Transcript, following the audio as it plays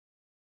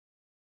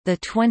The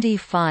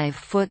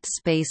 25-foot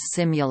space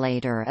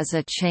simulator is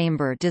a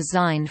chamber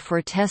designed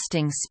for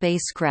testing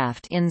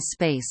spacecraft in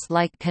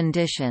space-like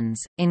conditions,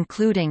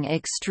 including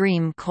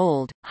extreme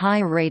cold,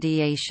 high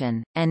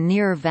radiation, and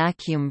near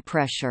vacuum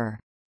pressure.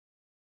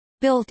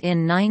 Built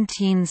in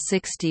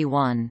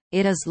 1961,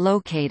 it is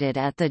located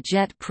at the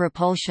Jet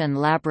Propulsion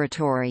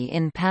Laboratory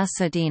in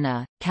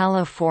Pasadena,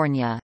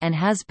 California, and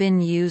has been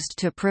used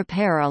to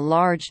prepare a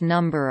large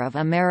number of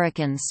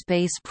American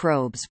space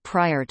probes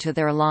prior to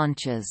their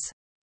launches.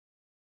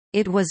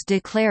 It was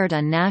declared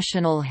a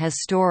National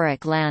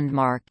Historic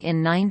Landmark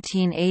in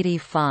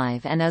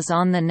 1985 and is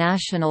on the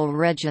National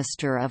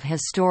Register of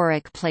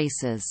Historic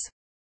Places.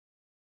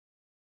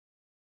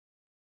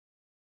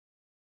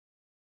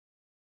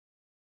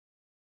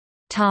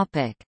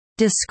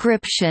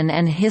 Description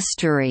and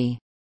history.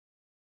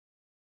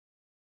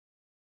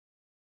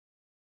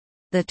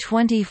 The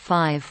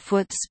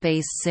 25-foot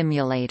space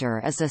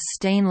simulator is a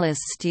stainless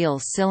steel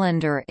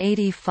cylinder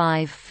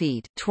 85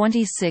 feet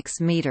 (26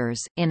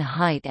 meters) in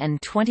height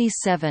and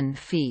 27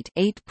 feet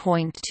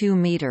 (8.2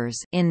 meters)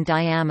 in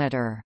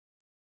diameter.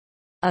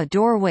 A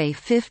doorway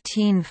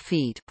 15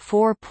 feet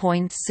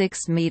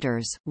 (4.6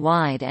 meters)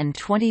 wide and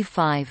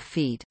 25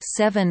 feet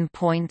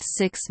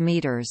 (7.6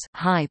 meters)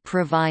 high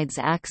provides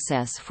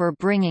access for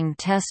bringing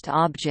test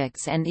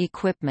objects and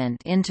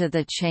equipment into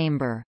the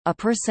chamber. A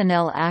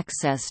personnel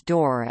access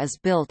door is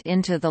built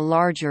into the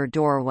larger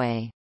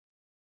doorway.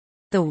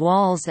 The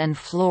walls and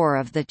floor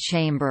of the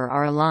chamber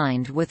are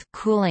lined with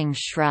cooling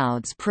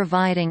shrouds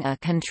providing a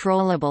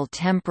controllable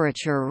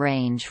temperature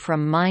range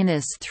from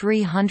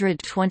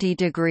 -320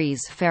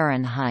 degrees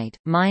Fahrenheit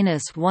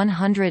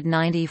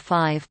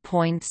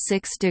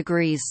 (-195.6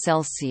 degrees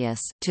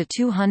Celsius) to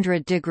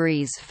 200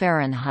 degrees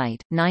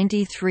Fahrenheit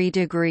 (93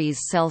 degrees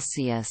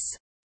Celsius).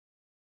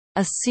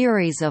 A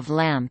series of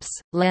lamps,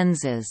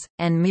 lenses,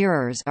 and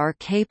mirrors are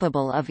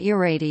capable of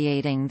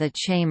irradiating the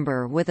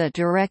chamber with a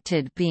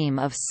directed beam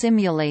of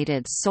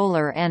simulated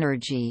solar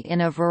energy in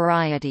a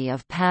variety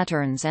of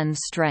patterns and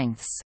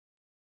strengths.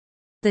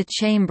 The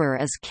chamber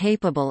is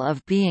capable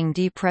of being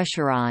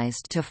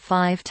depressurized to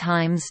 5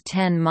 ×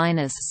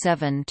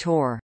 10⁻⁷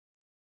 torr.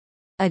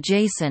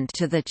 Adjacent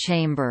to the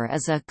chamber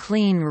is a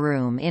clean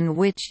room in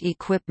which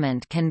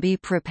equipment can be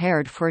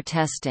prepared for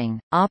testing.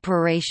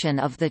 Operation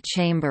of the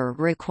chamber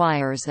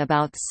requires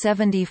about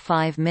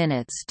 75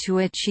 minutes to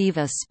achieve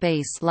a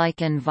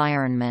space-like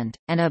environment,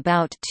 and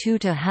about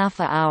 2½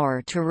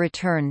 hours to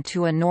return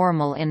to a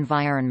normal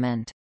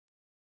environment.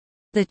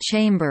 The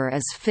chamber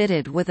is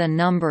fitted with a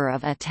number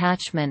of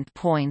attachment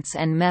points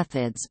and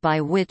methods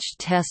by which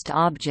test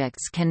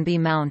objects can be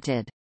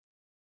mounted.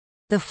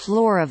 The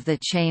floor of the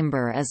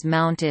chamber is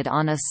mounted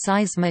on a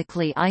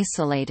seismically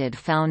isolated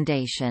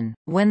foundation.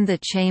 When the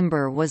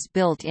chamber was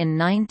built in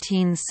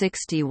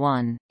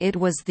 1961, it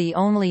was the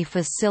only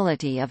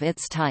facility of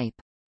its type.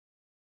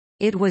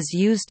 It was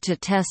used to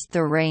test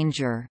the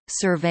Ranger,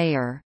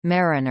 Surveyor,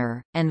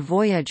 Mariner, and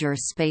Voyager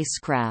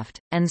spacecraft,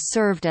 and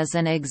served as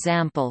an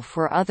example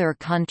for other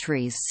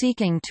countries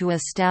seeking to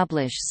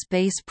establish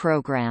space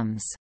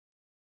programs.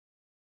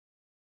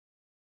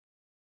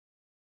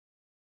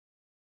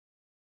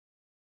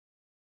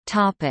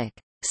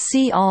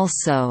 See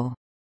also: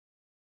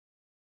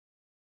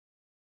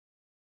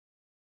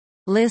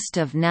 List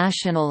of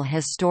National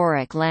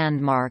Historic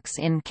Landmarks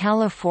in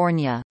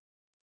California,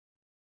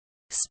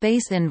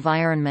 Space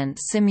Environment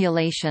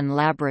Simulation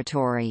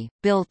Laboratory,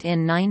 built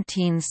in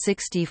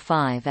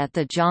 1965 at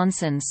the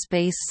Johnson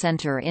Space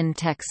Center in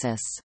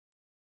Texas.